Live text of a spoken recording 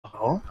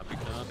Oh.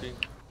 Copy.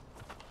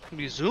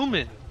 Be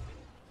zooming.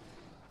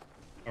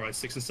 Alright,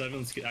 6 and 7,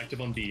 let's get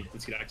active on B.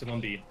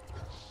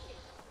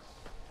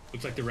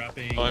 Looks like they're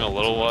wrapping. Going a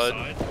little wide.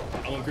 Side.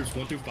 I want groups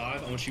 1 through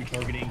 5. I want you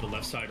targeting the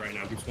left side right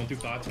now. Groups 1 through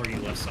 5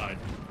 targeting the left side.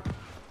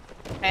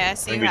 Okay, I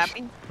see you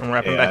happy. I'm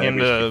wrapping back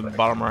into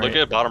bottom right. Look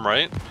at bottom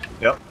right.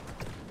 Yep.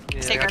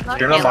 Sacred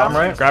You're on bottom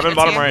right? Grabbing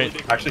bottom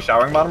right. Actually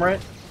showering bottom right?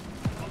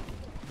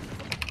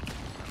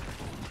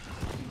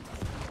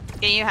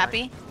 Getting you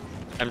happy?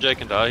 MJ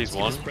can die, he's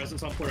one.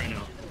 Presence on point right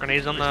now.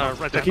 Grenades on the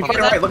right Keep side.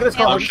 fucking right, look at this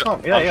I'm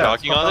comp. Yeah, yeah.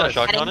 shocking on it,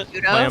 shocking on it.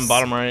 Playing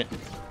bottom right.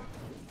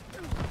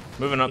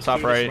 Moving up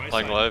top right.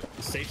 Playing left.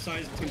 The safe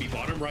side is going to be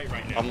bottom right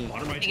now. I'm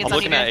It's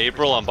looking at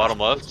April on bottom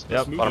left.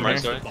 Yep, bottom right, here.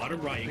 sorry.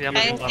 Bottom right. Yeah,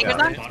 Okay, moving Sacred's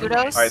left. on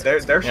kudos. Alright,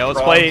 they're Yeah, let's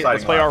strong play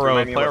siding our left. road,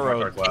 Maybe play our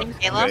look road. left. Getting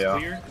Caleb.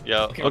 Yeah.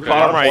 Yeah. Okay, Look we're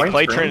bottom bottom right, point,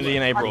 play scream. Trinity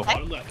and April.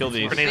 Okay. Kill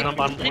these. Grenades on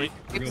bottom point.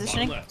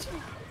 Repositioning.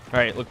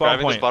 Alright, look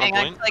bottom Grabbing this point. bottom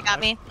Hang on, point. they got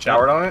me.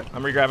 Showered on it.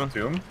 I'm regrabbing.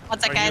 Zoom. One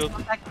sec, Are guys. you-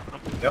 1 sec.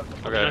 Yep.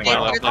 Okay, Okay, playing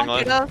left, Sacred's playing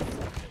on left.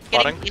 kudos.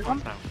 Spotting. Getting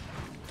Caleb.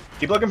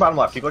 Keep looking bottom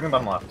left. Keep looking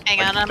bottom left.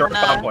 Hang on, I'm Bottom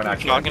gonna- point,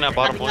 actually. Shocking at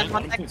bottom One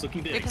point. sec. Point's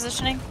looking big.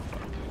 Repositioning.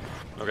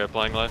 Okay,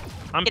 playing left.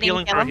 I'm Getting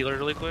peeling for a Caleb. healer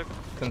really quick.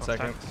 10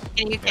 seconds.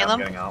 Getting you Yeah, I'm Caleb.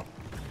 getting out.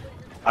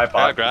 I Yeah,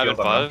 bought. grab it,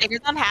 5.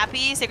 Sacred's on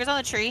happy. Sacred's on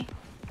the tree.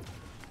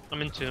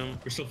 I'm in tomb.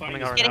 We're still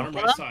fighting Coming this out bottom right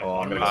right now. side. Oh, I'm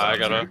Bottom gonna- right I side.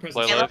 gotta Very play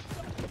present.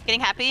 left. Getting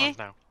happy.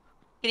 Now.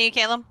 Getting you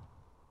Caleb.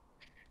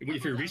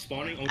 If you're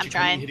respawning, I want I'm you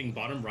trying. hitting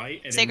bottom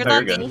right and Sacred's then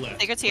on bottom B. left.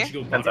 Sacred's I want here. you to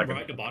go 10 bottom seconds.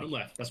 right to bottom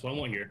left. That's what I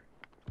want here.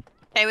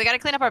 Okay, we gotta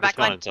clean up our This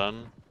one backline. is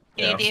done.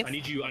 Getting Yeah.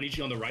 you I need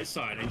you on the right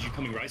side. I need you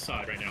coming right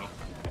side right now.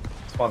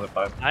 Spawns at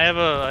 5. I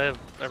have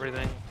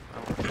everything.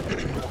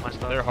 All my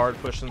stuff. They're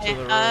hard pushing to the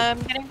Okay, road. I'm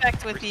getting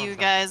back with you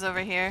guys over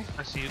here.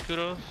 I see you,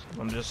 kudos.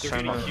 I'm just They're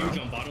trying getting huge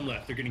to. on bottom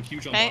left. They're getting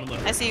huge on Okay, bottom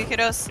left. I see you,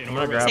 kudos. In I'm our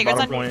gonna road. grab Sacred's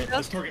bottom on point.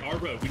 Let's target our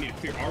road. We need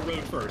to clear our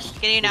road first.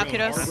 Getting you now, We're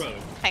going kudos. our road.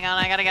 Hang on,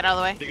 I gotta get out of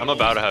the way. They I'm got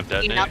about to all- have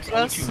detonate. Now, I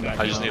want you kudos. back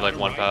I just on need, like, bottom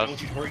one right. pass. I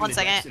want you targeting One the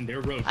second. decks in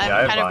their road. I'm Yeah, I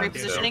have kind of mine,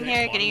 repositioning too.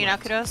 here. Getting you now,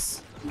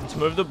 kudos. Let's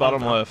move the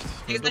bottom left. Move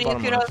Sacred's the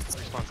on you, bottom left.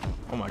 kudos.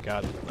 Oh my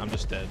god, I'm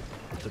just dead.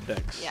 The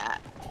decks. Yeah.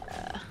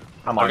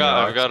 I'm on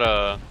I've got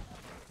a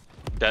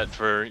debt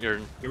for your.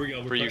 Here we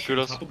go. For you, We're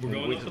kudos. top of- we're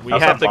going up the We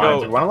top. have to go-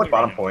 Do you want to look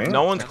bottom point?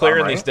 No one's Bottom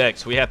clearing right? these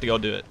decks. We have to go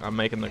do it. I'm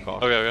making the call.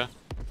 Okay, okay.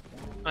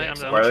 I'm Yeah,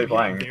 down. Where are they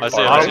playing? I see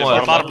Bottom it,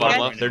 left. bottom Okay.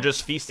 left. They're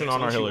just feasting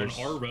on our Decks healers.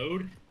 On our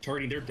road,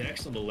 targeting their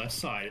decks on the left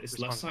side. It's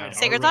left side. our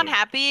Sacred's on road.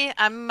 happy.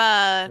 I'm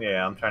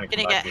Yeah, I'm trying to gonna come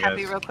get back to you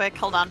happy guys. real quick.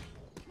 Hold on.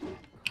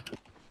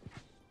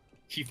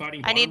 Keep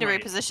fighting I need to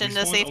bottom right. reposition Respawn, the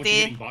I want you safety.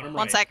 hitting bottom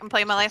One right. sec, I'm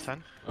playing my life. Okay.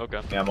 Yeah,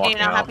 I'm Getting walking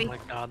now, out. happy. Oh my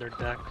god, they're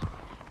decked.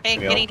 Hey,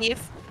 Yeah. getting deep.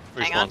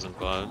 Hang on. Respawns in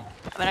 5. I'm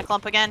gonna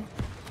clump again.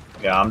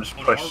 Yeah, I'm just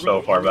pushed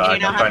so far back. You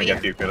know I'm trying to how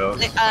get to you,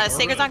 kudos.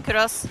 Sacred's on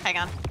kudos. Hang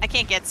on. I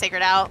can't get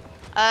Sacred out.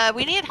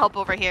 We need help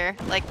over here,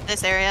 like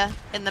this area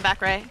in the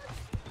back right.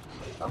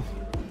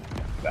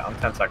 Down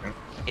 10 seconds.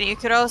 Getting you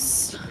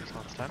kudos.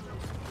 Response time.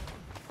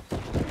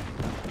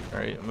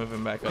 Alright,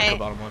 moving back up Hey. the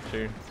bottom left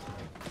here.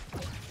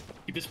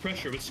 Keep this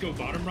pressure. Let's go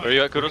bottom right. Where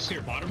you at, kudos?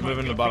 Clear, bottom Moving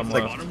right. to bottom Go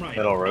left. bottom right.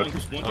 Middle road.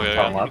 Groups 1 Oh, through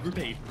yeah, 5, yeah. group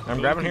 8. I'm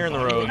Go grabbing through here in the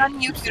bottom road. right.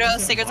 On you, Group kudos. 6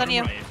 and Sacred's on bottom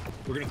you. right.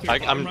 We're gonna clear I'm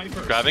bottom right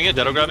first. grabbing it,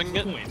 Dedo grabbing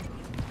it. Point.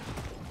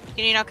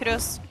 Getting you now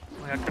kudos.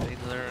 We got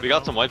grenades there. We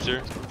got some wipes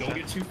here. Don't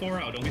get too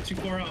far out. Don't get too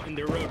far out in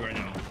their road right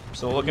now.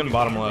 So looking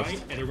bottom Right,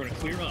 left. and they're gonna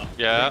clear up.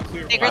 Yeah. We're gonna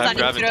clear Sacred's I'm on you,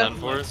 grabbing kudos. 10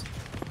 for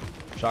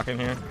it. Shocking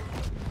here.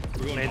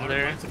 We're going Grenades bottom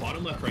there. right to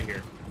bottom left right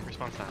here.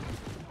 Response time.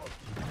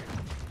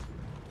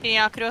 Getting you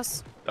now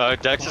kudos.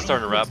 Dex is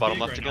starting to wrap bottom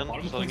point's left big right now.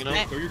 again, Bottom so you point's know.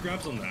 big. Throw your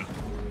grabs on that.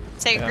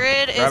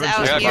 Sacred is Grabbing out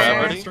some- I got here.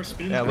 grab ready. Start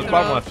spinning Yeah, the look road.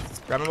 bottom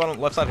left. Grabbing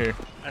bottom left side here.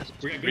 We got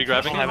good Re-grabbing?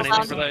 traction Have on anything the for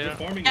left that side.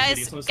 yet? Farming Guys,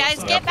 idiots on the guys,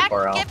 south get side.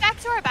 back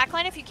to our back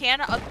line if you can.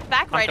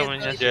 Back right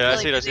coming, is yeah. Yeah, I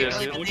really see it, I busy, see it, I see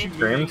really it. I want you busy.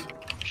 Screamed.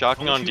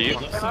 Shocking I on want you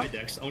deep. left side,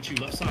 Dex. I want you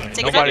left side.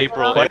 Take Nobody it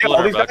April. Clay, April all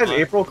are these back guys, line.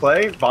 April,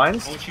 Clay,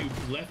 Vines. I want you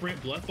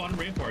left bottom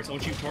ramparts. I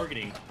want you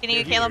targeting. Getting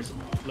you, Their Caleb.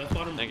 healers. Left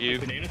bottom. Thank you.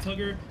 Banana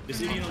tugger.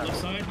 This idiot on the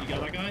left side. You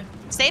got that guy?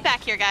 Stay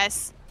back here,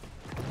 guys.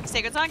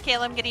 Sacred's on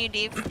Caleb. Getting you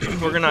deep.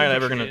 We're not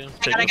ever gonna I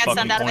take I the got fucking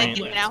stunned out of it. point.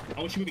 You know. I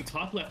want you moving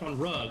top left on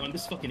rug on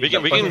this fucking. We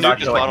can Pushing nuke back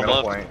this to, like, bottom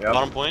middle left. point, yep.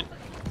 Bottom point.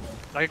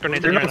 I got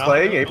grenades You're in gonna right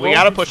play, now. April. We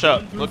gotta push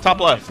up. Look top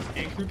left.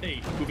 And group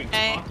 8. Moving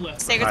Okay. top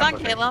left. Sacred's Alright, on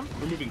pushing. Caleb.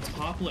 We're moving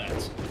top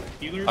left.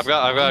 Healers. I've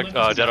got bottom left is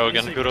Dedo behind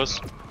again, Sacred. kudos.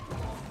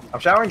 I'm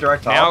showering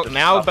direct top. Now, just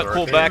now, off the but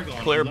pull road. back, They're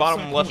gone. clear Left bottom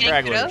side, left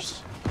Getting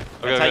stragglers. Okay,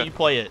 That's how okay. you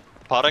play it.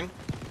 Potting.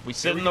 We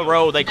sit in the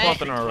road, they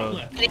clump in our Top road.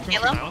 left. Getting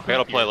Caleb. I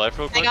gotta play life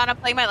real quick. Hang on, I'm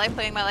playing my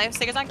life.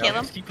 Sacred's on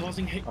Caleb. Keep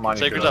causing hate. I'm on you,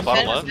 Sacred's kudos. at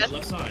bottom Good, left. good.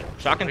 Left side.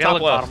 Shocking We gotta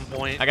top look left. bottom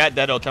point. I got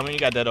Dedo. Tell me you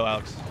got Dedo,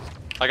 Alex.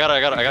 I got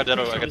Dedo. I got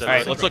Dedo.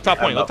 Alright, let's look top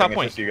point. Look top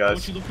point. It's just you I want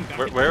guys. you looking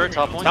back Where at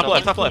top the point? Top right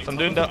left, now. top left. I'm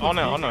doing that. Oh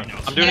no, oh no.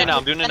 I'm doing it now.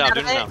 I'm doing it now. I'm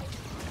doing it now.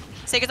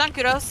 Sacred's on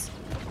kudos.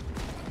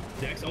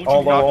 Dex, I want Oh,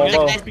 you to whoa, be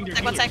whoa, flipping your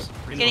One sec.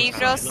 healers. Getting you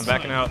kudos. I'm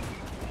backing out.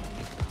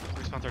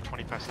 Response are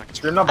 25 seconds.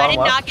 Screamed on I bottom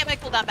did left. not get my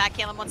cooldown back,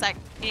 Caleb. One sec.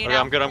 Getting you Okay,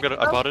 now. I'm good. I'm good.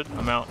 I potted.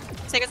 I'm out.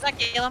 Sacred's on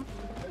Caleb.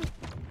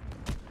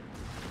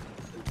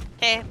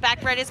 Okay,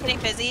 back right is getting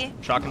busy.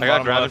 Shocking I got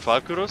bottom grabbing left.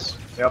 5 kudos.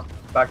 Yep.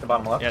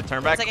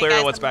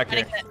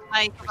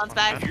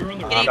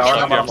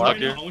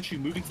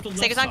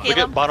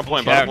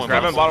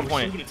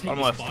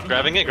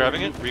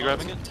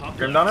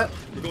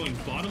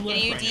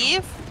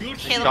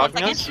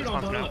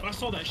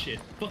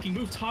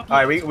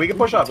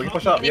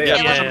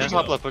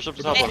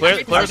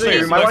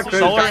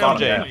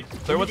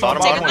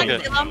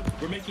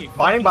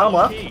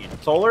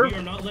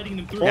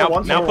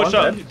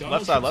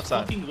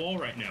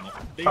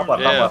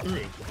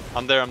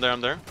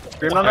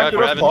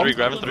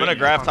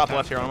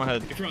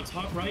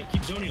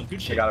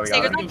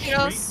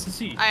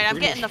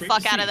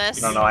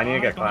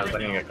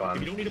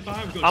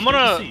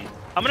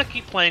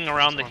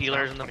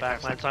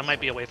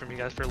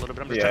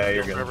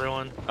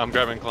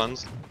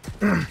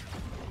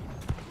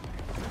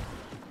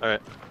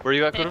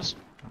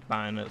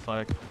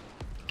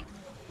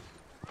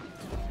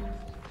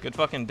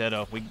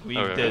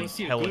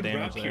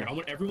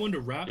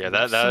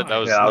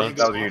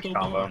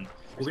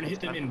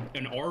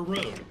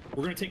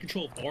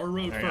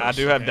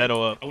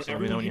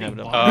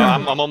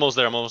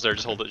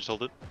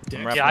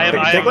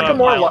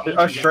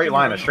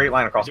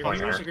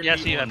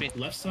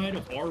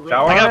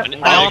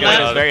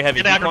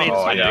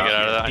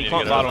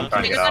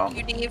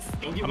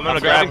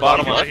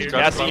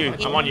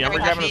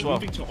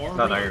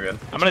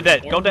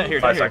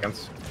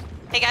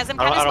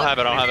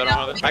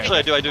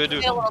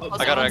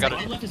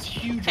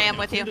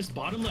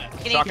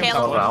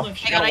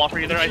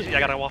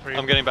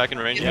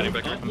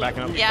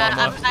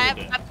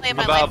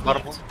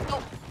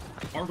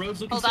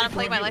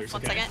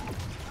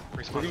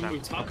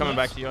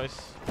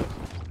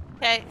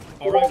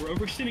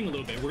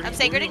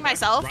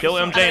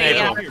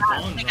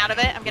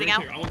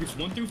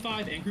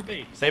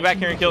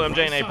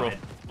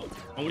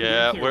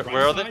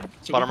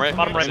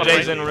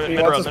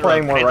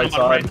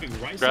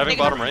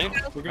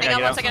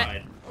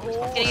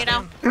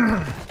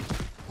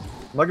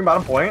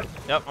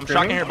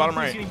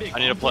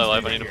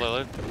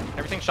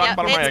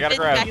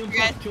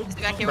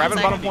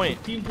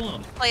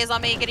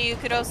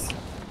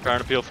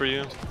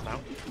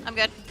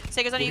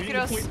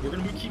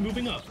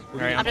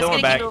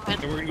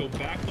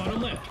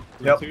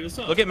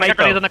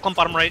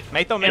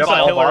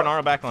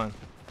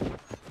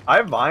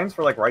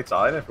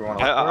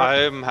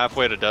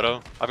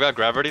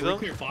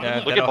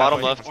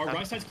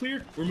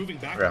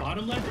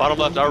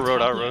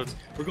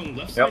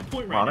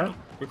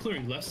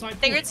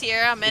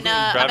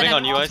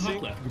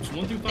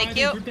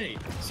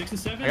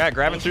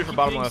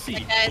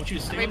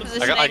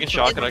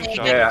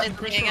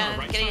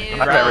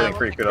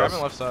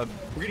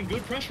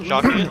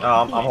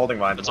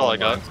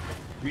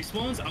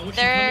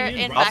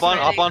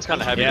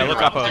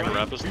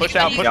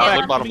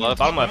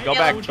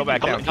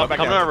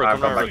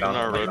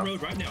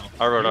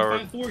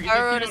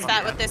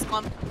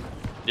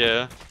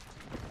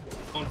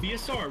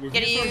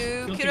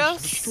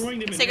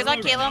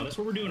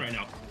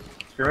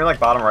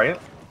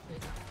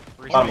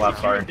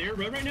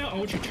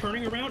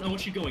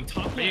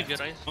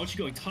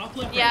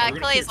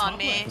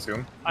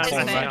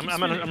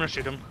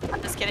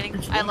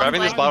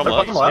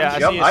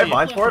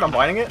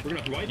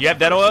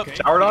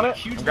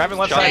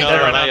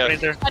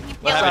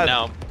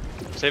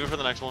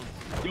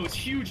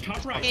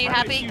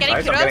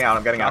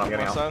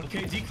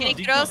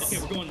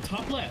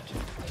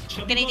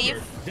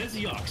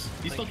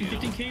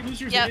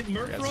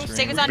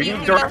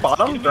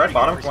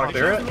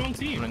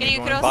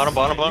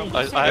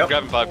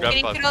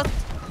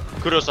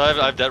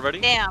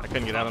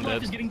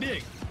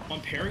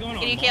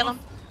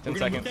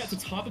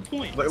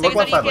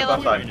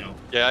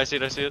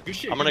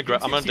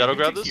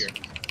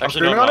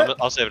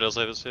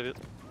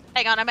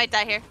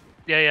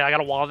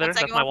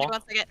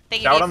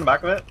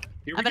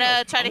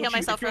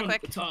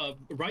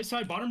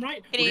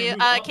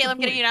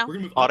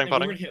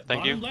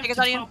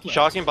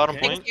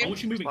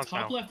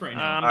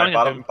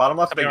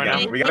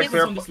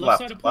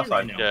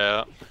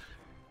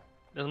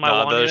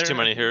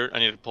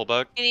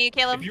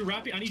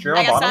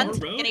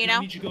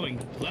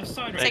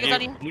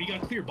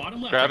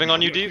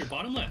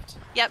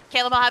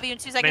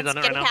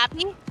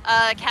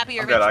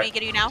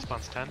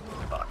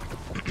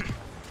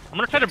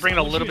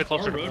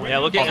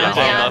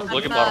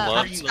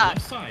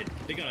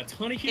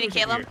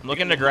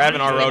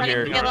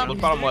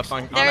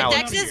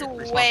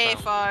 way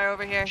far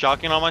over here.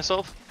 Shocking on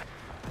myself.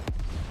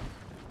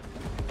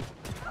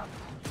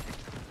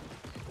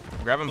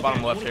 I'm grabbing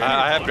bottom left here.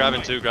 I have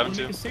grabbing two, grabbing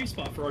two. Make a safe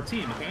spot for our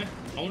team,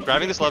 okay?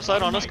 Grabbing this left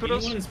side on us,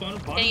 Kudos.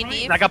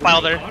 Need I got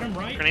pile there. Bottom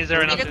right. Grenades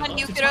there right Sacred now. on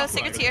you, Kudos.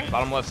 Sacred's here.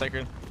 Bottom left,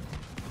 Sacred.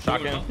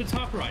 Shotgun. Up the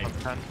top right.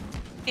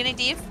 Getting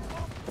Div.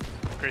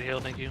 Great heal,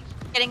 thank you.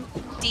 Getting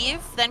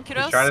Div. Then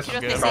Kudos. He's trying to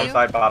Kudos good. face strong you.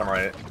 side bottom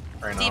right.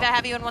 Right Div, I now.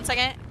 have you in 1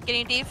 second.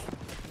 Getting Div.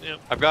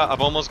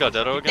 I've almost got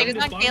Deado again.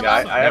 Sacred's on Yeah,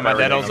 Caleb. I have my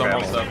everything Deado's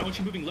almost available. up. I want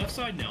you moving left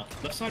side now.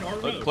 Left side our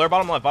road. Clear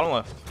bottom left, bottom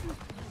left.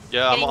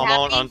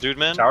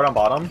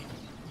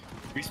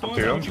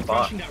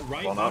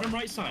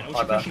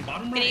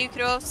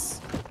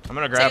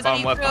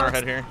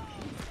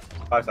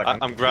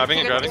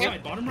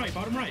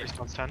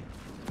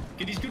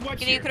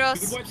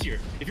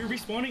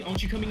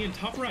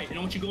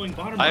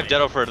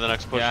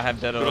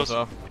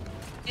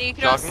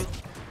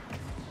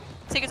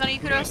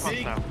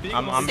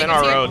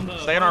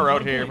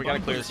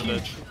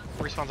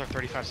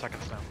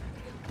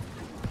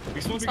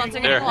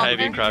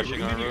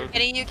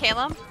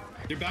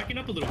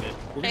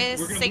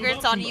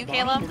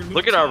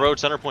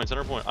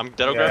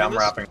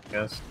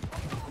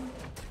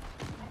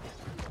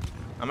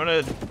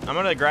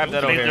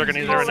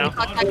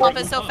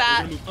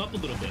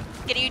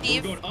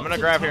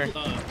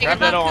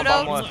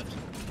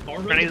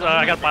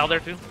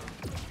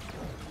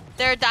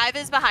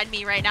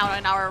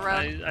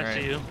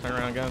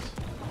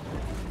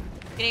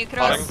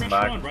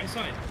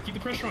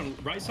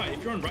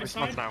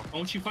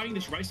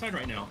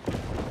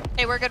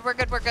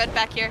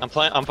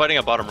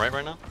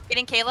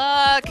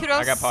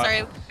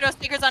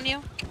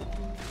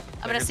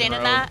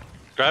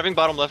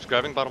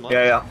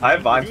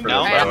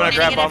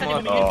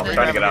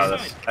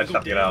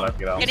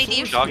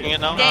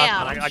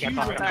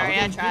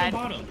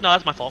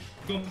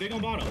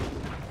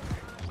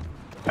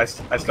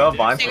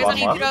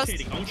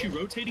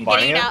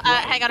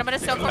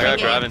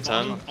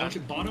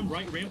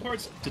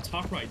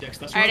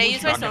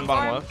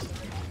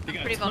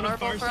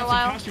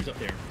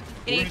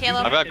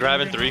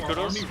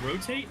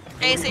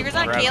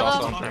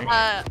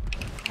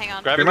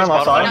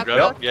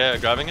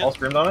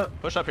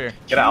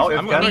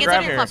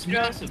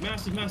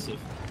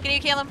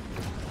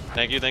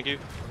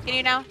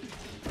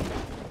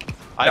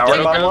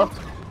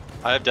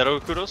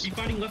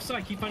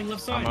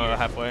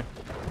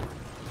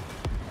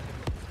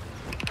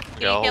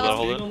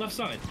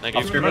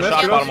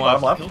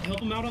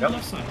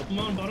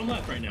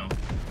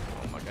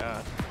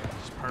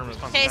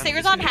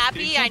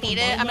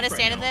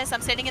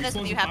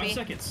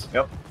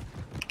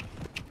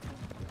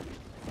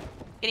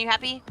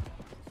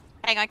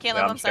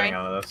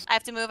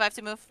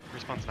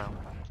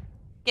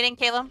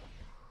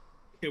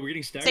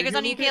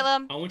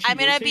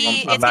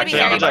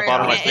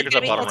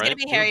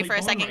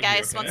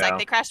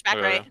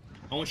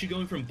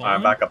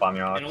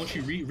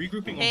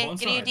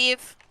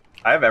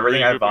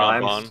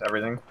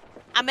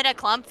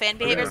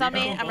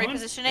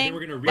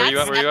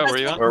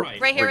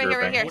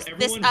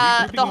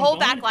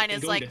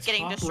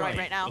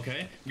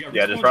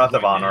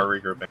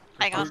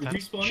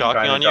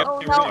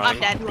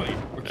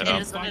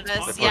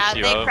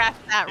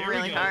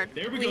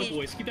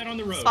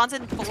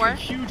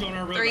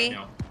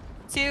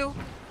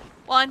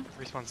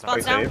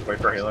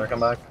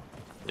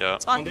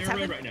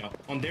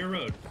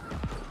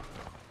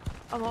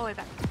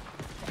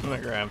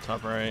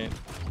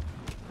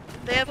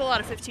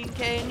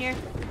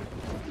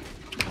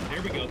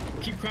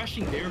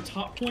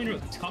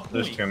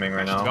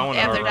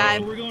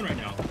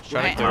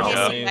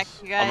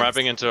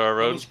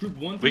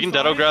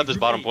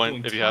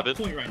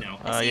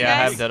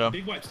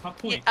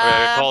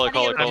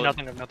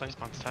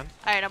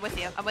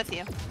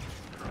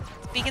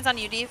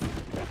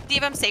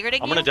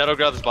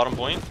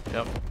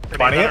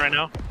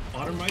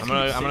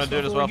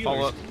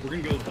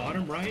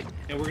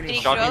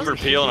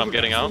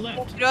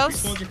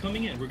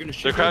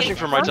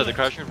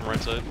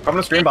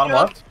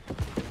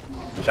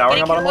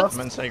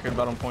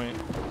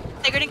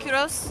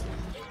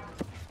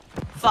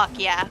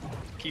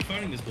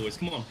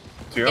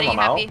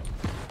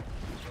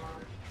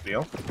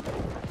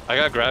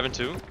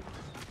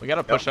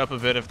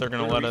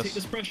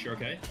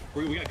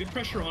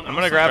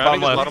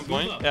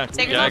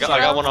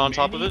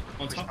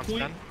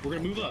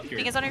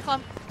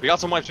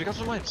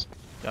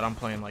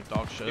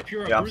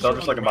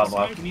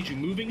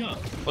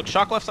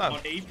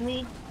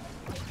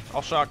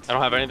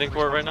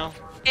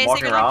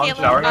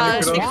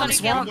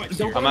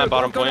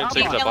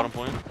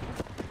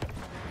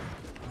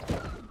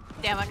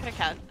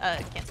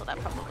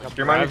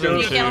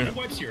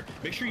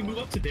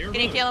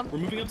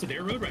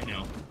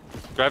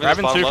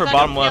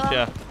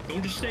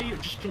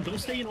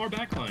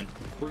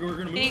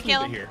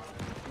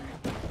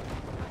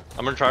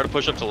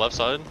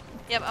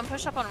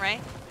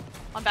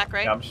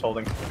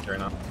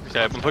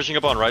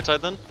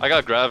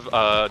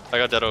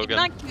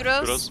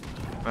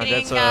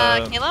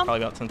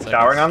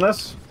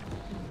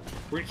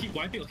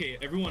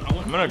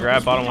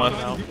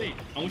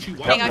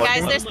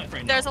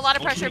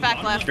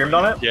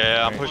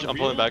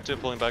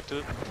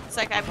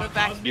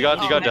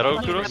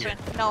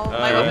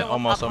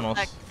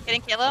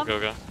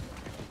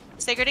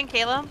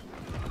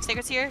 dome.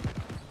 Sacred's here.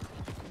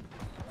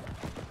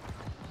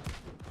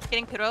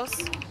 Getting kudos.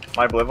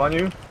 My bliv on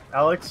you,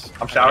 Alex.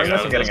 I'm shouting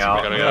this and getting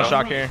out. Yeah,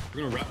 shock here.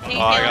 We're gonna wrap Can you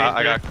Oh, heal?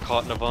 I got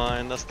caught in a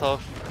vine. That's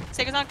tough.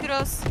 Sacred's on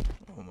kudos.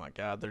 Oh my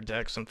god, their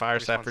decks and fire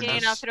staff are Getting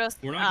out just kudos.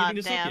 We're not giving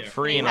this up Damn. yet.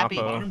 free and Happy.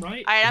 oppo. Bottom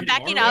right. Alright, I'm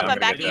backing up. I'm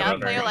backing yeah,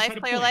 up. Play your life.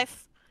 Play your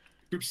life.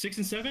 Group 6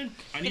 and 7.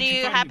 I need Getting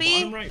you fighting happy?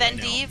 bottom right Then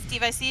right now.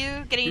 Div, I see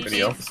you. Getting you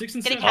Video. Div. 6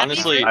 and Getting 7. happy?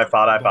 Honestly, I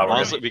thought we're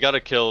honestly, we gotta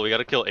kill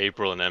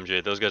April and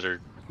MJ. Those guys are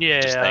just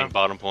Yeah. staying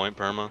bottom point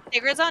perma.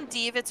 Tigger's on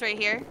Div. It's right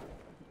here.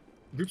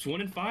 Groups 1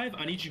 and 5.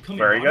 I need you coming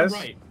Where are you bottom guys?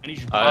 right. I need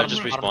you I bottom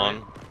just right.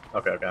 respawn.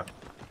 Okay.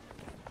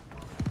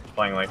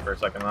 Playing late for a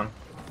second then.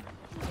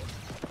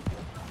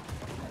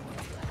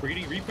 We're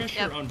getting repressure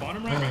Yep. on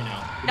bottom right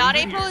now. We're Not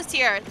moving April here. is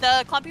here.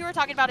 The clump you were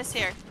talking about is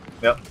here.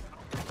 Yep.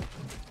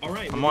 All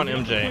right. I'm we're on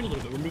moving up the MJ. point a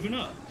little bit. We're moving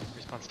up.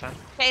 Response time.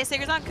 Okay,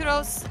 Tigger's on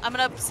kudos. I'm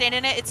gonna stand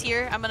in it. It's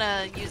here. I'm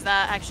gonna use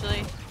that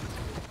actually.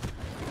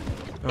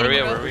 Where are we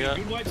at? Where are we at?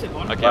 Good wipes at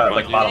bottom I right. can't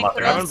Like find bottom you. left.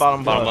 Kudos. Here.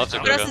 Bottom left's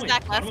left. okay. Kudos is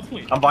back Bottom left.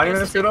 point. I'm binding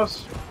this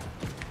kudos.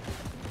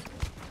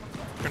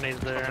 Grenades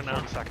there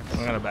now. Seconds.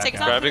 I'm gonna back Six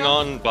out. on Grabbing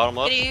on bottom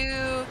left.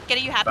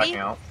 Getting you happy? Backing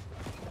out.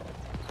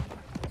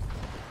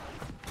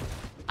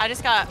 I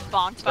just got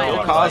bonked by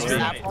Go a Cosby.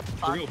 Right. What the We're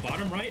fuck? gonna go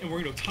bottom right and we're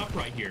gonna go top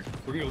right here.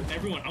 We're gonna go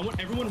everyone. I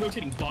want everyone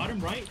rotating bottom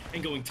right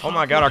and going top Oh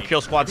my god, our right. kill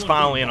squad's Everyone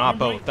finally in going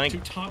bottom Oppo. right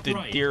Thank to top the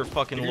right. dear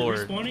fucking If you're lord.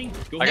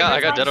 respawning, go I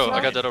got ahead.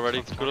 Ditto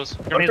ready. Kudos.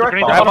 Grenades, direct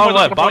grenades. bomb. Bottom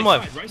left, bottom Right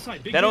left. side, right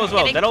side, big Ditto right. as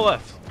well, Getting- Ditto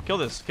left. Kill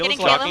this, kill this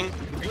Getting left. Caleb.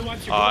 Shocking. Real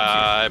wipes your bombs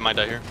I might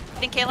die here.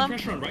 Getting here. Caleb.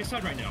 Pressure on right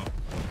side right now.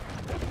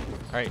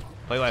 Alright,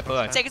 play life, play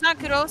life. Tigger's on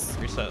kudos.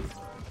 Reset.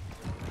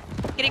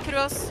 Getting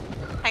kudos.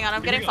 Hang on,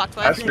 I'm getting fucked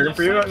I with. screamed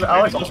for you,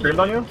 Alex. I'm screamed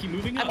on you. Keep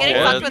moving I'm up. getting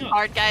Yeah. fucked with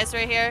hard guys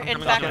right here in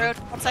back road.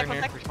 One sec.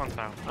 Response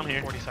time. I'm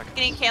here. 40 seconds.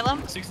 Getting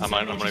Caleb. 6 and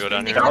I'm gonna 7, go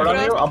down here. Hard on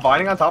you. I'm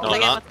binding on top of No,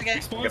 it. not. One second.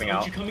 Response, Getting I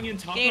want out. you coming in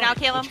top Getting right. out,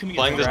 Caleb. I want you coming in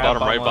Playing this top Grab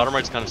bottom right. bottom Bottom left.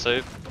 right's kind of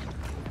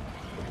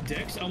safe.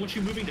 Dex, I want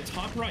you moving to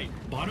top right.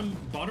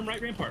 Bottom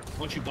right rampart. I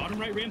want you bottom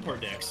right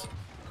rampart, Dex.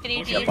 Getting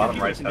Yeah, Yeah, Div. bottom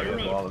right's heavy as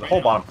well. The whole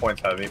bottom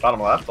point's heavy.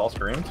 Bottom left, all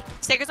screamed.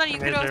 Tigger's on you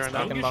Grenades there kudos. now.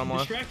 Don't get bottom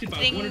left. distracted by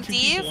Getting one or two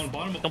Div. people on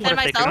bottom of Don't Then put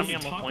a fake myself. on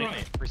ammo Top point.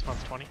 right.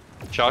 Response 20.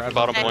 Shocking Grab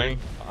bottom bottom point.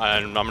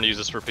 And I'm gonna use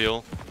this for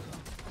peel.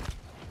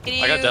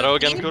 Getting I got you Ditto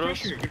again, Div. Good kudos.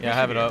 pressure, good Yeah, I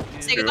have it pressure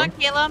up. Tigger's on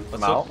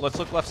Caleb. Let's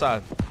look left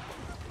side.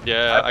 Yeah,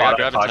 I I got bought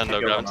grabbing it, 10 though. I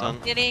Grabbing can't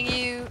 10. Getting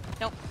you.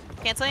 Nope.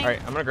 Canceling. Alright,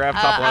 I'm gonna grab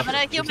top I'm left. gonna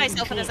heal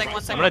myself in a second. One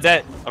I'm second. gonna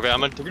dead. Okay,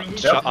 I'm We're gonna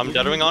move Yep. up. I'm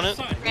deadoing on it.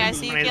 Yeah, I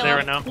see you, Grenades there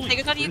right Caleb. now.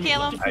 Tigger's on you,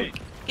 Caleb. I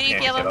Getting you,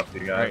 can't get Caleb. up to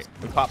you guys. Alright,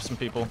 we popped some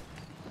people.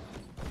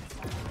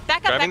 Back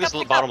up, Grabbing back this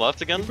up, back bottom up.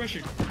 left again. Good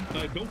pressure.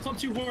 Don't clump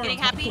too hard Getting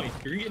on top happy? point.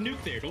 You're gonna get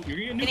nuked there. You're gonna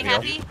get nuked Getting there.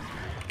 happy.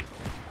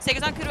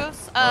 Tigger's on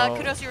kudos. Oh.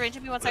 Kudos, you're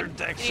ranging me. One second.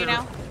 Decks Getting you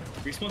are- now.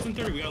 Response in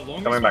 30. We got a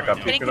long Coming respawn back up.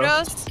 right Getting now.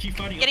 kudos. Keep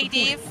fighting up Getting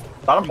the point.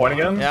 Div. Bottom point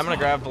again. Yeah, I'm gonna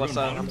grab We're left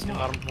side. bottom top.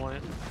 Bottom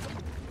point.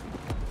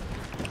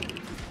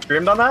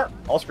 Screamed on that.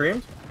 All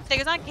screamed.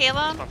 Tigger's on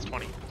Caleb. Response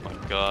 20. Oh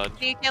my god.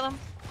 Getting you, Caleb.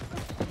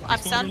 I'm Respawns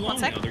are stunned. long One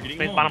sec. now. They're getting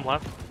Grenades long. bottom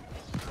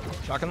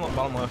left. Shotgun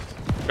bottom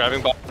left.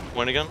 Grabbing bottom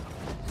point again.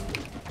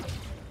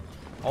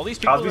 All these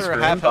people Cosby that are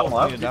screamed, half health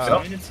bottom need to left. die.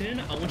 Yep. 9 and 10,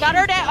 I want Not you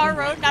our debt, bottom our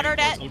road, right not our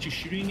ramparts. debt. I want you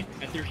shooting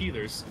at their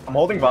healers. I'm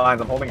holding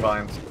vines. I'm holding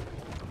vines.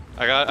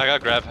 I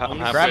got grab. I'm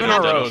halfway Grabbing to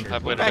our Ditto. road.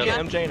 Halfway to Back Ditto.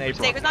 at MJ and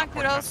April. Tigger's on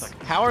kudos.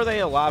 How are they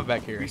alive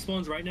back here?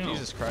 Respawns right now.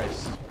 Jesus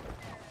Christ.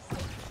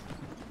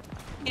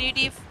 Getting you,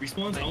 Div.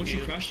 Respawns, I want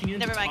you crashing in.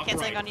 Never mind, top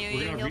canceling right. on you,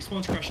 We're gonna you have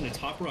respawns crashing to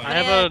top right. I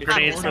have Yeah, a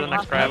grenade for the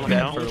next grab. Let me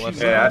Yeah, know. for the left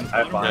Yeah, side.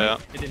 I find. Yeah.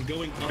 And then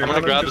going I'm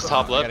gonna grab this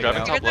top left. Gotta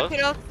Grabbing get top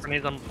Tigger's on left. kudos.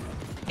 Grenades on.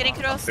 Getting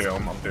kudos.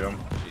 I'm doom.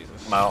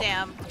 Jesus. I'm out.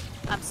 Damn.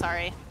 I'm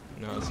sorry.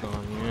 No, it's not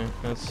on you.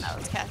 That's I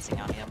was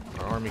casting on you.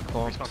 our army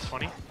call. Response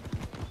 20.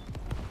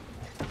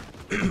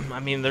 I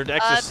mean, their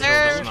decks is still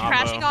They're just an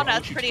crashing oppo. on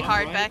us pretty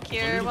hard back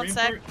here. One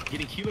sec.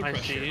 Getting healer I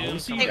pressure. see you. I wanna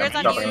see Tigger's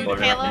on Jumping you, in the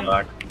living room, Caleb.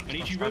 back. I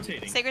need you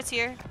rotating. Tigger's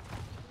here.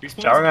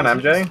 Respawns, Showering on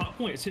it's hit MJ? this Top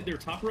point. It's hit their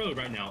top road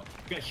right now.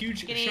 We got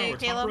huge Getting shower, top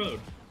Caleb. road.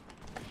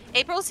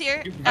 April's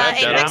here. Yeah,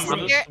 Apex I'm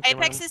is here.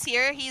 Apex is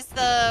here. He's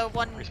the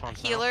one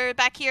Response now. healer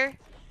back here.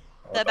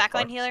 The What the backline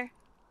fuck? healer.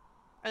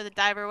 Or the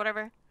diver,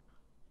 whatever.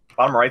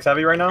 Bottom right's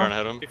heavy right Trying to now.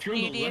 hit him. If you're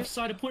on the You do. left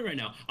side of point right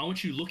now, I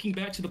want you looking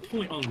back to the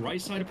point on the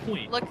right side of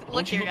point. I Look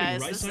want you here, looking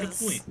guys. Right This side of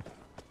is point.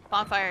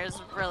 bonfire is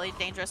really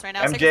dangerous right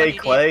now. Tigger's on MJ, you,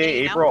 Clay, getting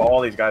you now. April,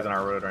 all these guys on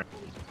our road right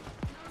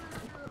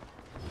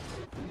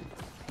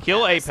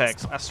Kill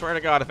Apex. I swear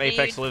to God, if Need-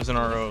 Apex lives in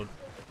our road.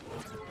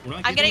 We're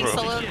not I'm getting them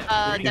soloed. yet.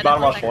 Dead He's in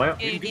bottom one left second. point.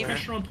 Getting Getting deep.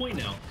 pressure on point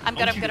now. I'm I good,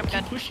 want I'm you good, to I'm keep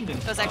good. pushing them.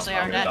 It was actually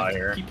I'm our gonna debt. die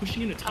here. Keep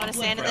pushing into top I'm gonna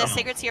stand in left this. right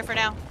Secret's here for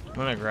now. I'm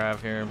gonna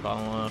grab here,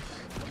 bottom left.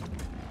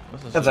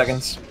 This is 10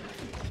 seconds.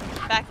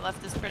 Back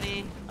left is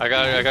pretty. I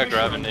got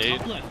grab and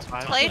aid.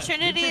 Play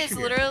Trinity is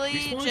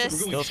literally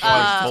just Kill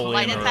squad is fully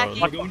light in the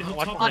attacking road. We're going to help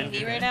What- top what- on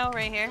me right now,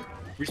 right here.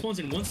 Respawns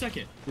in 1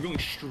 second. We're going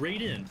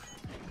straight in.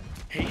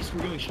 Haste,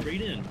 we're going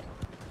straight in.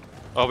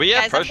 Oh, we have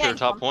Guys, I'm pressure getting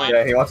top bumped point.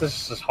 Yeah, he wants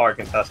us to just hard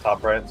contest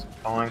top right. It's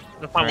calling.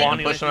 That's my Alright, wall I'm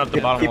anyway. pushing up the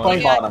Keep bottom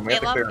playing left. bottom. We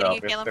have to Caleb, clear it can up.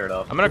 you We have to clear it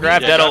up. I'm gonna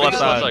grab Yeah, Dead grab left it,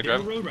 side. left Their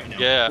grab. road right now.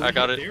 Yeah, We're I got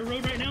gonna it. Their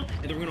road right now,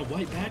 and then we're gonna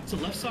wipe back to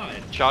left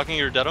side. Shocking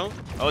your Ditto.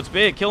 Oh, it's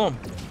big. Kill him.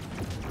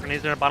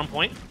 Grenades there, bottom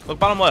point. Look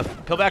bottom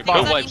left. Kill back Go Go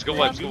bottom. wipes. wipes, go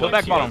wipes, go Kill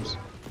back wipes. bottoms.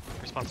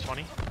 Response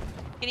 20.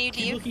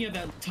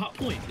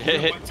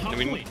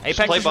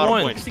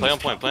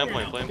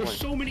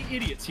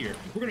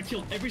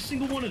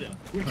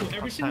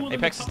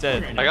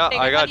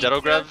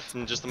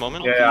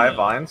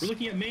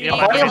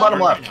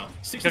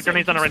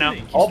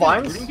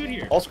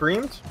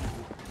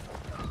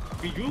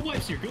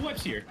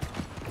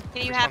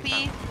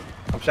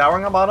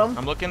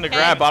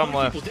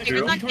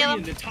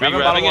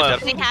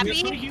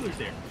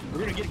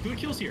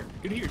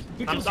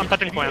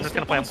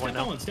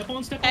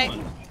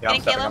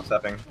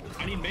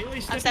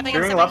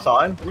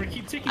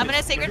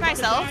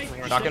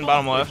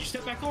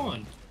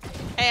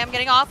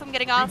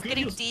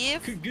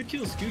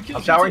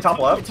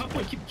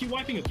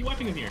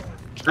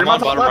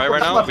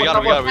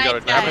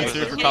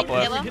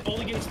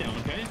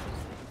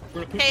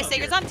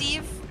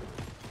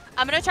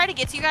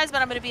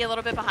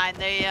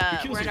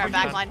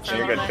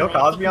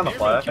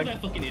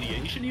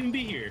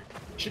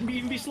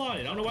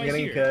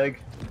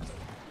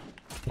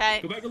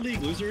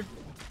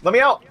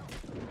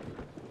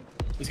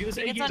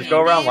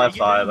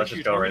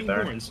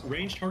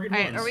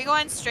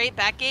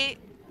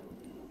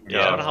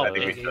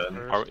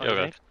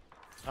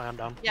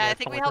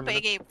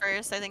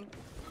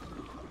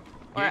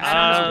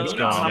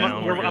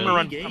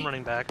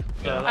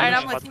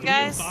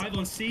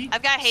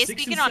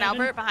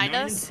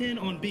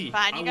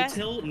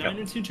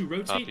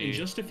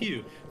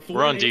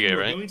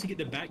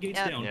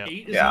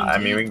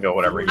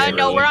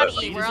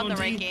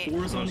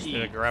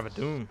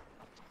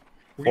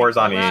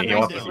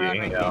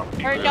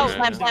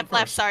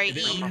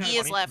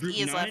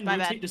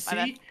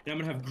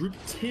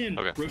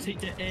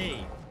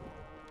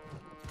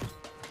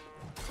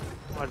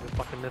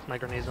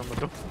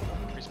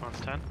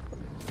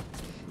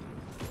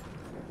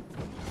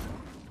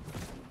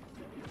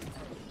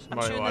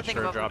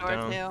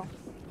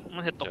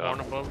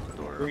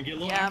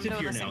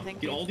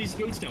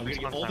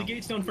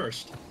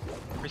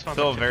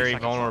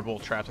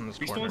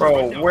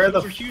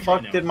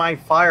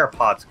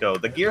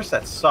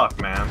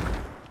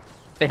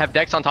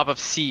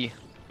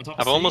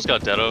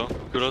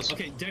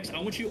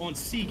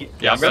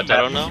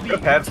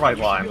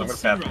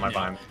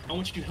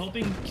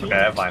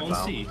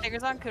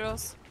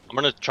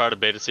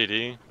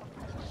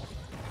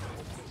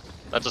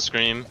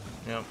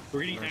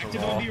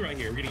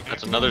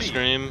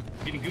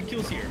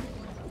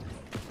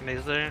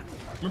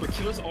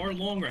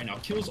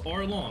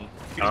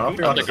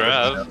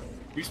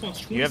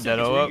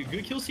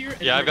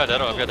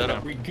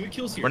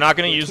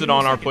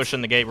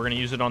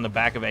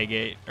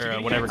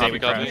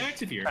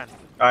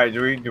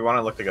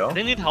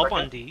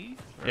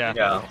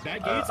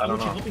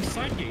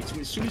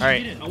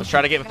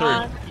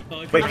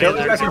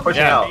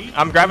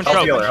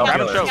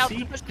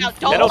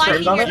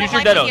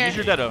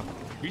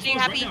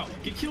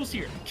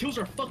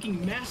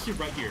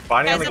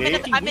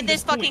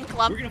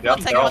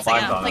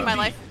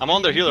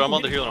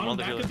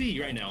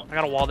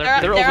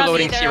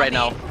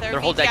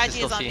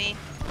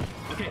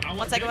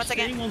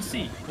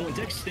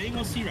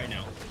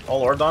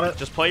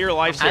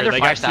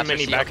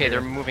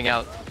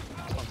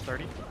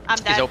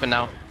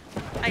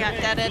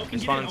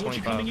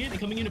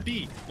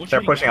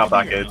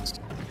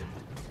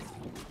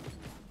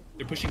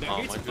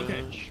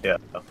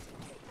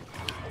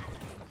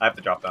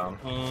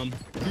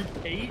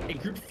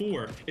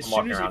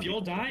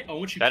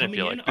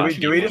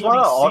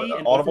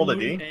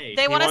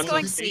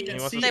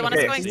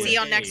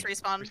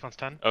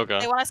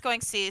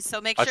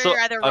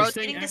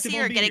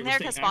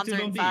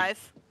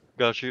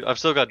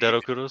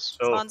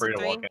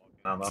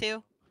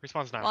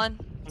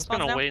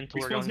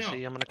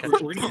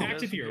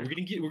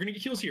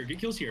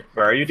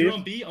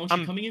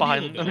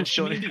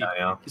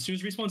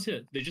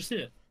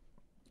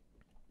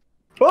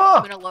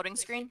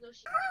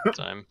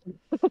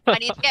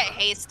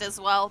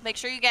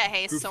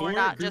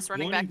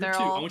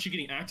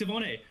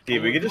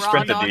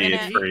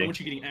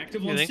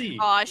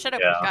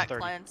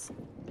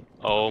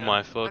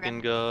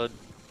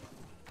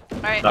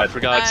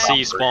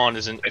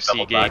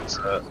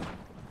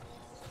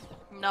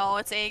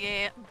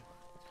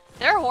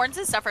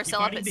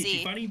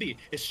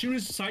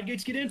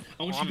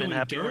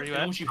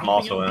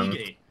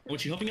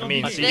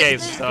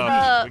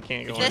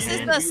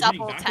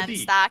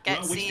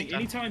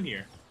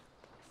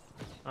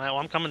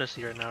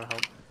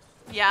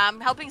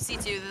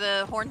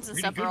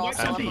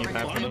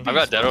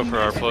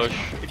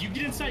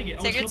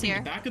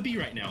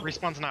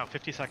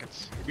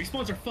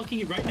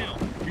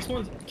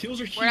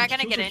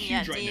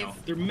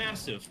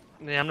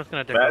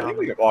 they're Yeah, I down. think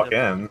we could walk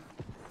Yep. in.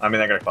 I mean,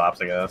 they're gonna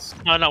collapse, I guess.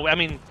 No, I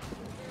mean,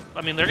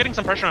 they're getting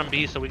some pressure on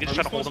B, so we can just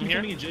try to hold them here.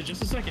 In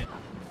just a second.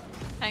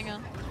 Hang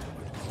on.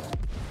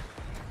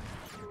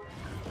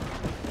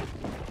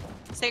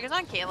 Sager's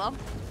on Caleb.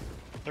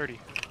 30.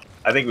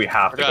 I think we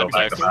have to go Forgot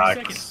back to 30 back.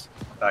 seconds.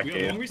 Back We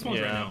have long game.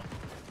 respawns right now.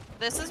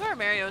 This is where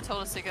Mario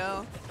told us to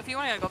go. If you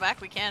want to go back,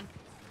 we can.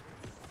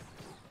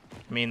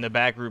 I mean, the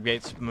back group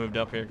gates moved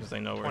up here because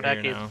they know we're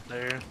here now.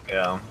 There.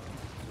 Yeah.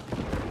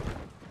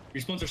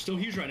 Respawns are still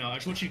huge right now. I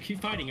just want you to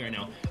keep fighting right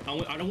now.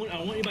 I don't want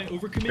anybody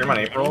overcommitting. You're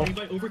my I don't want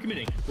April. anybody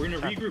overcommitting. We're gonna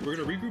regroup. We're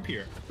gonna regroup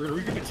here. We're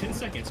gonna regroup in 10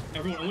 seconds.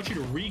 Everyone, I want you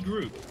to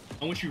regroup.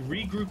 I want you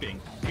regrouping.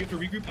 If you have to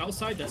regroup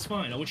outside, that's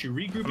fine. I want you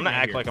regrouping. I'm gonna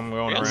act like I'm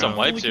going around. some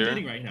wipes here.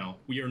 Right now.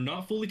 We are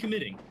not fully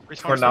committing.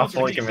 We're not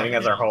fully committing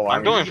as our whole army.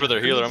 I'm going for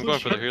their healer. I'm going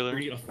for their healer. We're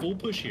gonna get a full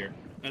push here.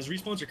 As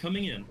respawns are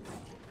coming in,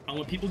 I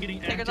want people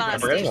getting active.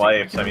 We're getting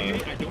wipes, I mean.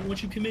 I don't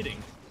want you committing.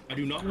 I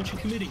do not want you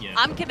committing yet.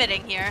 I'm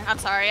committing here. I'm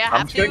sorry. I I'm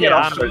have just gonna to. get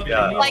off the,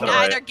 yeah, Like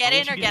right. either get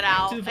in or get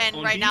out.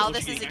 And right now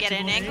this is a get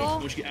in angle.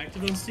 I'm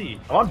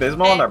on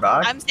Bismo on their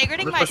back. I'm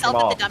sacreding Just push them myself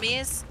at off. the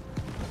dummies.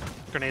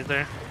 Grenades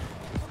there.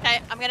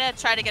 Okay, I'm gonna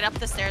try to get up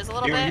the stairs a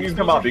little You bit. can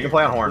come up. You can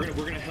play on horn.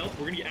 We're gonna help.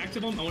 We're gonna get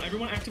active on. I want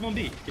everyone active on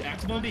B. Get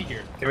active on B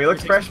here. Can we look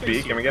Take fresh some B?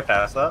 space Can here. we get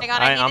past that? Hang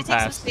on, I need I'm to take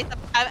some past. space up.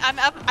 I'm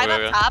up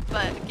Okay. top,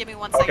 but give me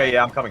 1 second. Okay,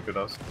 yeah, I'm coming,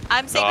 kudos.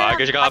 I'm Oh, sacred. I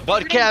guess you got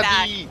butt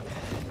cavity.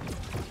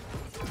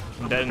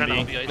 I'm dead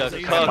in B. The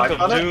Fight cock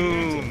on of it?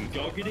 doom.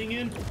 Y'all getting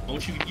in. I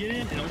want you to get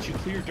in, and I want you to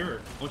clear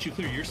dirt. I want you to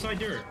clear your side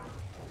dirt.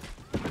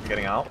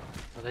 Getting out.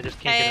 Oh, they just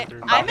can't Okay, get it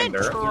through. I'm in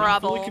Dirt. We're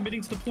not fully trouble.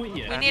 committing to the point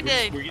yet. We need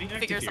We're to getting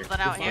figure active something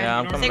out We're here. Yeah,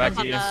 I'm coming back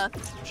Sacred's to on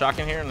you. the.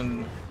 Shocking here and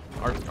then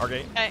our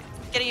gate. Okay,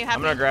 getting you happy.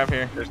 I'm gonna grab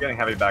here. There's getting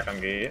heavy back on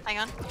gate. Hang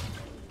on.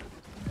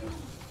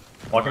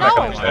 Walking back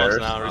Oh. on the stairs. Respawns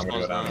now, I'm gonna go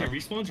respawns down. now. Okay,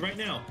 respawns right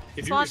now.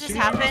 If Spawn as just soon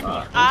as happened.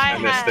 respawn, I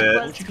missed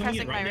it. was you coming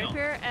in pressing my right now?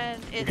 rapier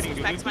and We're it getting a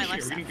good affects my push here.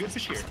 life We're getting a good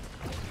push here.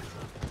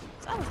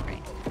 So that was great.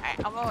 Alright,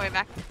 I'm on my way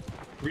back.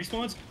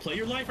 Respawns, play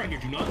your life right here.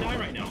 Do not die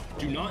right now.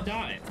 Do not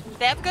die.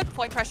 They have good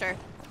point pressure.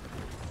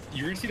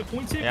 You're gonna see the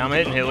points hit. Yeah, I'm Do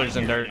hitting not healers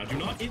die in here dirt. right now.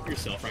 Do not hit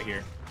yourself right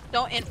here.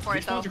 Don't in for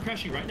it though. Respawns are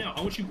crashing right now.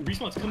 I want you.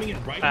 Respawns coming in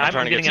right I'm now.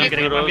 trying to getting get it. I'm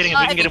getting it. I'm getting it.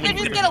 We I can get think it. they We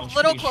just can get get a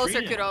little Straight closer,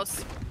 in.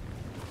 kudos.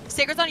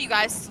 Sacred's on you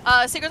guys.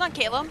 Sacred's on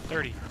Caleb.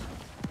 30.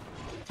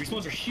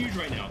 Respawns are huge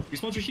right now.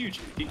 Respawns are huge.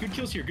 Get good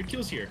kills here. Good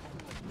kills here.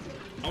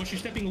 I want you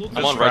stepping a little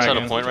I'm closer. on right side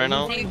Dragon. of point right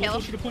now. Can you A kill little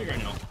him? closer to point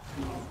right now.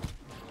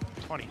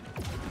 20.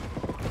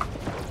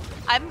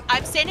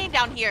 I'm standing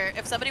down here.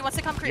 If somebody wants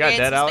to come got create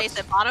dead, some Alex? space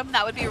at bottom,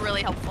 that would be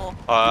really helpful.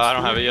 I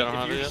don't have it yet. I don't If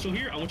have it you're yet. still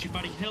here, I want you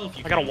fighting hell if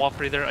you I got a can. wall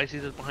free there. I see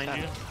this behind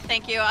you.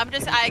 Thank you.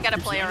 I gotta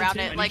play around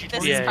it. Like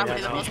this Yeah, is yeah,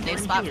 probably yeah. the most Any safe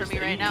spot for healers, me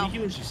right any now.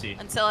 healers you see.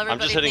 Until everybody I'm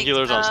just hitting thinks,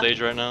 healers on stage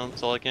right now.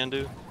 That's all I can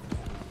do.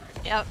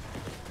 Yep.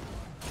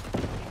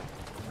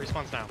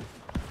 Respawns now.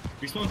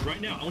 Respawns right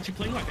now. I want you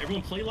playing life.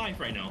 Everyone play life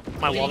right now.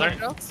 My wall there.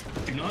 Girls.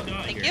 Do not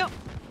die Thank here.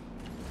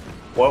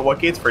 you. What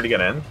gate's free to get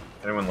in?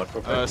 Anyone look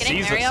real quick?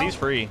 Getting C's Mario?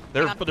 free.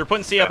 Hang on. They're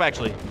putting C up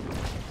actually.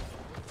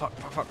 Fuck.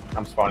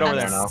 I'm spawning over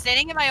there there. now.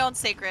 Standing in my own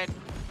sacred.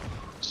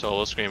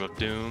 Solo scream of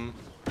doom.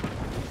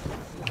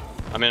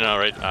 I'm in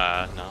right.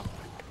 No.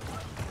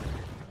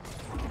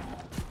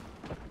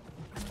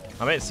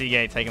 I'm at C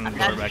gate taking the I'm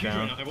door dead. back Huge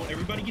right down. now.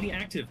 Everybody getting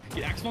active.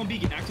 Get active on B.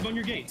 Get active on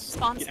your gates.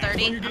 Spawn's Get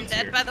active on 30. your I'm gates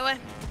dead, here. by the way.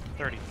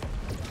 30.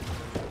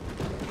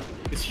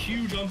 It's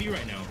huge on B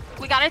right now.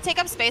 We gotta take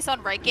up space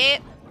on right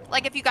gate.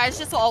 Like, if you guys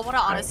just all want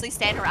to honestly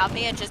stand around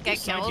me and just get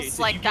Side kills, gates,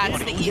 like, if you that's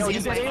want the to-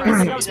 easiest way for us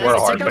to do this. We're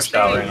hard Take pushed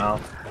out right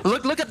out now.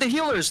 Look at the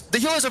healers. The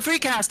healers are free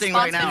casting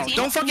right now. 15.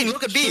 Don't fucking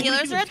look at B.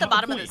 Healers are at the Top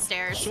bottom of point. the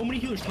stairs. So many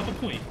healers, top of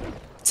point.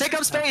 Take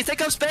up space.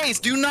 Take up space.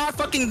 Do not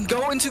fucking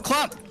go into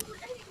clump.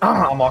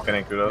 I'm walking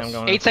in, I'm kudos.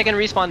 going. 8-second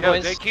respawn, Yo,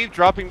 boys. they keep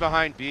dropping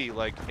behind B.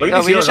 Like, Look No, at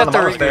these we healers just on have the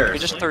to bottom regroup. stairs. We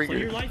just have to Play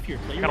your regroup. life here.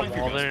 Play your Got a life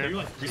here, wall guys. there. Play your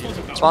life.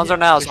 Respawns are Spawns are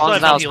now. We still Spawns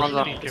have now. healers.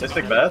 Spawns now.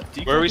 Statistic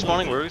bet. Where are we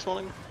spawning? Where are we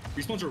spawning?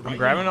 Respawns are right I'm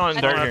grabbing now. on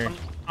dirt here.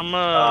 I'm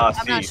I'm C,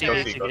 not go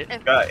sure. C, go C.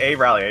 If- Got A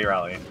rally, A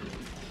rally.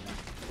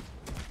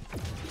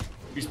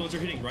 Respawns are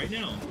hitting right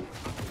now.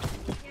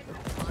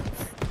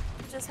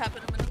 Just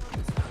happened a minute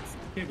ago.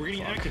 Okay, we're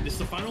getting active. This is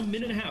the final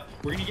minute and a half.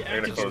 We're gonna get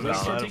They're gonna active. close Let's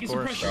down. start Of taking some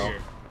course, pressure so.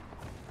 here.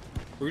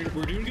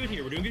 We're doing good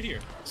here. We're doing good here.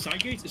 Side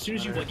gates. As soon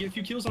as you like get a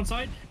few kills on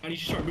side, I need you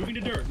to start moving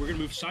to dirt. We're gonna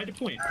move side to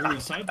point. We're gonna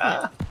move side to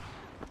point.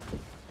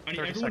 I need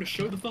 30 everyone to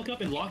show the fuck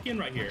up and lock in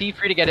right here. D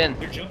free to get in.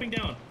 They're jumping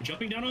down.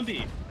 Jumping down on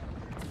B.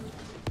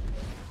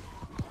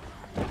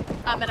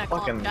 I'm in a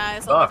Fucking clump,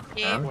 guys. suck, On the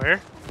gate. man.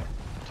 where?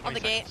 On the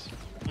gate.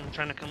 I'm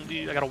trying to come to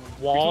you. I got a Respawns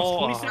wall.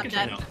 20 uh, seconds I'm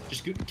right dead. now.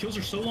 Just good kills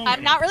are so long.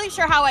 I'm not really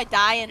sure how I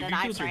die in Good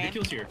an kills here. Good iframe.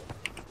 kills here.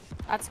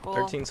 That's cool.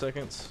 13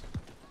 seconds.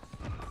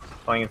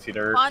 Playing in C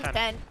dirt. On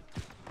 10.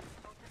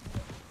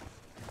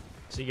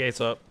 C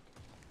gate's up.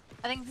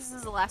 I think this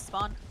is the last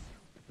spawn.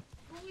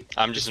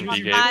 I'm just in As B soon as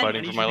gate you- Five. I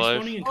fighting need for you my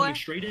life. respawning and Four, coming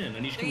straight in. I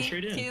need you coming 3,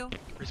 straight in. 2.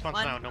 Respawn's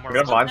One. now. No more We're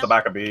gonna respawn. blind the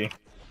back of B.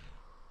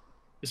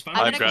 It's I'm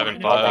fine. gonna grabbing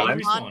go five. in.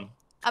 Respawn.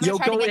 I'm Yo,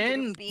 gonna try go to get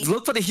in. through B.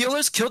 Look for the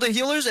healers. Kill the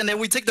healers, and then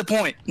we take the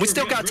point. We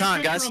still got Great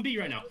time, pressure guys. on B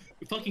right now.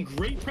 Fucking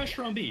great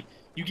pressure on B.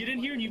 You get in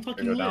here and you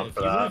fucking Go down live.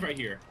 for You that. live right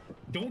here.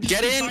 Don't just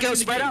Get keep in. fighting Go. the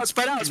Spread gate. out.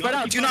 Spread out. Spread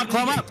out. keep Do not fighting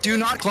clump the up. gate. Do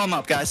not clump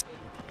up, guys.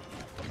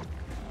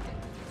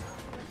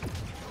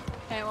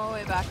 Okay, I'm all the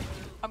way back.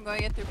 I'm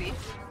going in through B.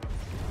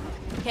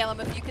 Caleb,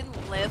 if you can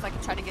live, I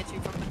can try to get you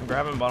from I'm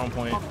grabbing bottom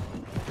point.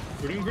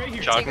 We're doing great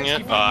here. Shocking it.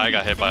 Keep I fighting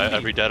got B. hit by Keep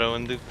every deado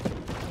in the.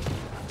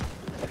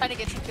 trying to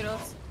get you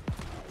kudos.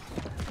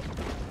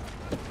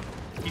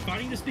 fighting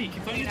fighting this B.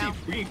 Keep fighting this B.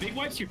 We're getting big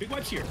wipes here. Big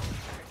wipes here.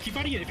 Keep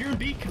fighting it. If you're in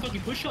B, fucking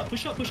push up.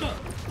 Push up. Push up.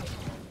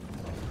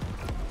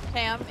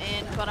 Okay, I'm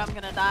in, but I'm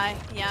gonna die.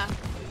 Yeah.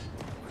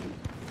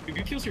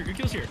 Good kills here. Good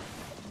kills here.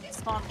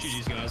 Spawn.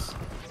 GG's, guys.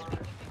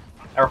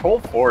 Our whole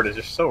fort is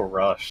just so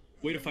rushed.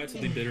 Way to fight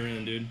till they bitter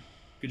in, dude.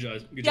 Good job.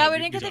 Good Yeah, job. we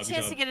didn't Good get the job,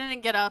 chance to get in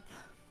and get up.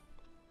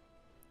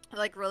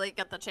 Like, really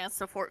get the chance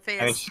to fort phase.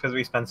 I mean, it's just because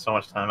we spend so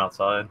much time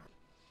outside.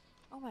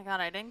 Oh my god,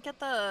 I didn't get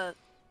the...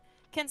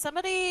 Can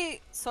somebody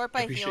sort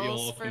by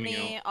heals for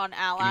me on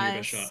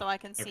allies so I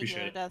can see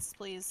your deaths,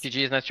 please?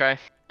 GG's, nice try.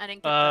 I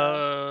didn't get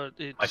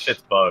the... My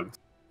shit's bugged.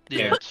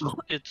 Yeah,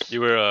 it's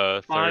You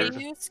were third. Can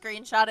you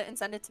screenshot it and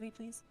send it to me,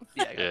 please?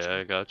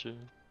 Yeah, I got you.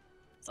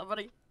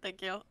 Somebody, thank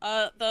you.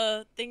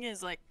 The thing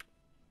is, like,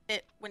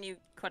 when you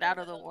quit out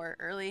of the war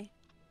early,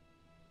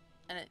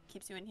 and it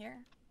keeps you in here.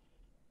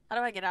 How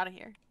do I get out of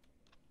here?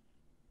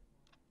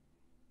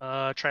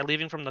 try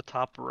leaving from the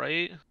top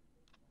right.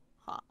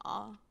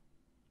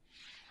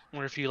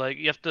 Or if you like,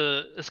 you have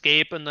to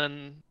escape and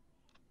then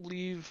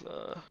leave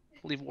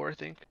war, I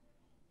think.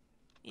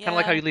 Yeah, Kind of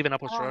like how you leave an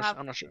upwards rush. have-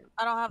 I'm not sure.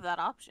 I don't have that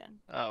option.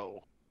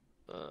 Oh,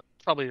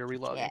 probably a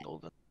relog Yeah. angle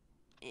then.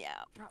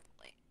 Yeah,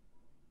 probably.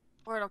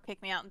 Or it'll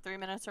kick me out in 3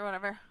 minutes or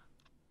whatever.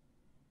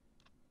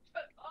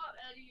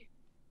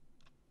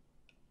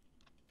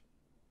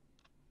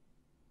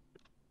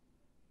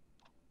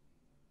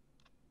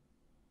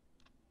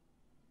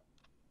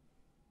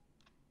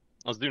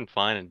 I was doing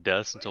fine in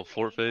deaths until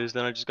fort phase,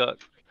 then I just got...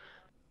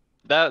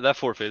 That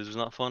fort phase was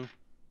not fun.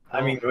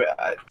 I mean,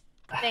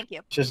 Thank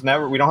you. just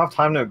never. We don't have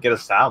time to get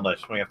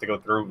established when we have to go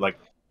through like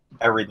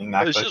everything.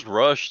 That It's quick. just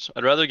rushed.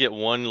 I'd rather get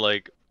one,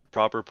 like,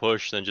 proper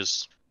push than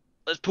just...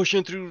 Let's push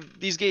in through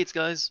these gates,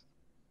 guys.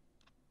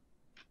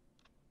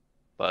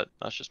 But,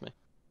 that's just me.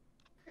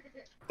 I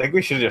think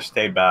we should have just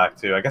stayed back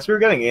too. I guess we were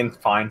getting in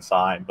fine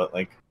side, but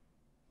like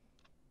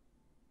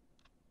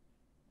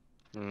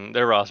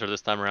Their roster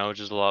this time around, which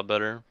is a lot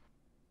better.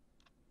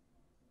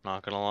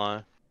 Not gonna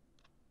lie.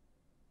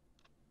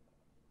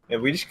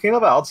 if we just clean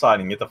up outside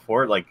and get the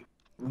fort like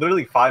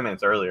literally 5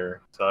 minutes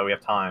earlier, so that we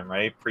have time,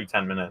 right? Pre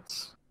 10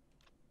 minutes.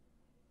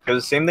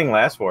 Because the same thing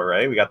last war,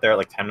 right? We got there at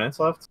like 10 minutes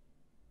left.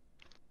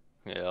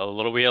 Yeah,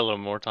 we had a little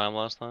more time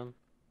last time.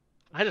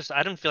 I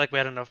didn't feel like we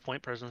had enough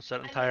point presence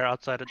that entire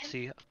outside at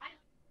sea.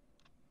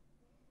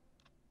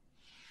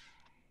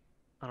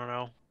 I don't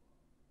know.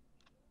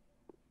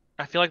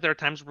 I feel like there are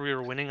times where we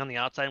were winning on the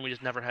outside and we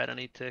just never had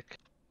any tick.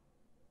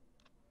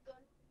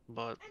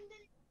 But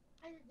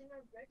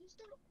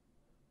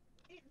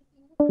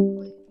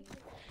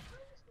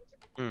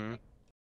Mm.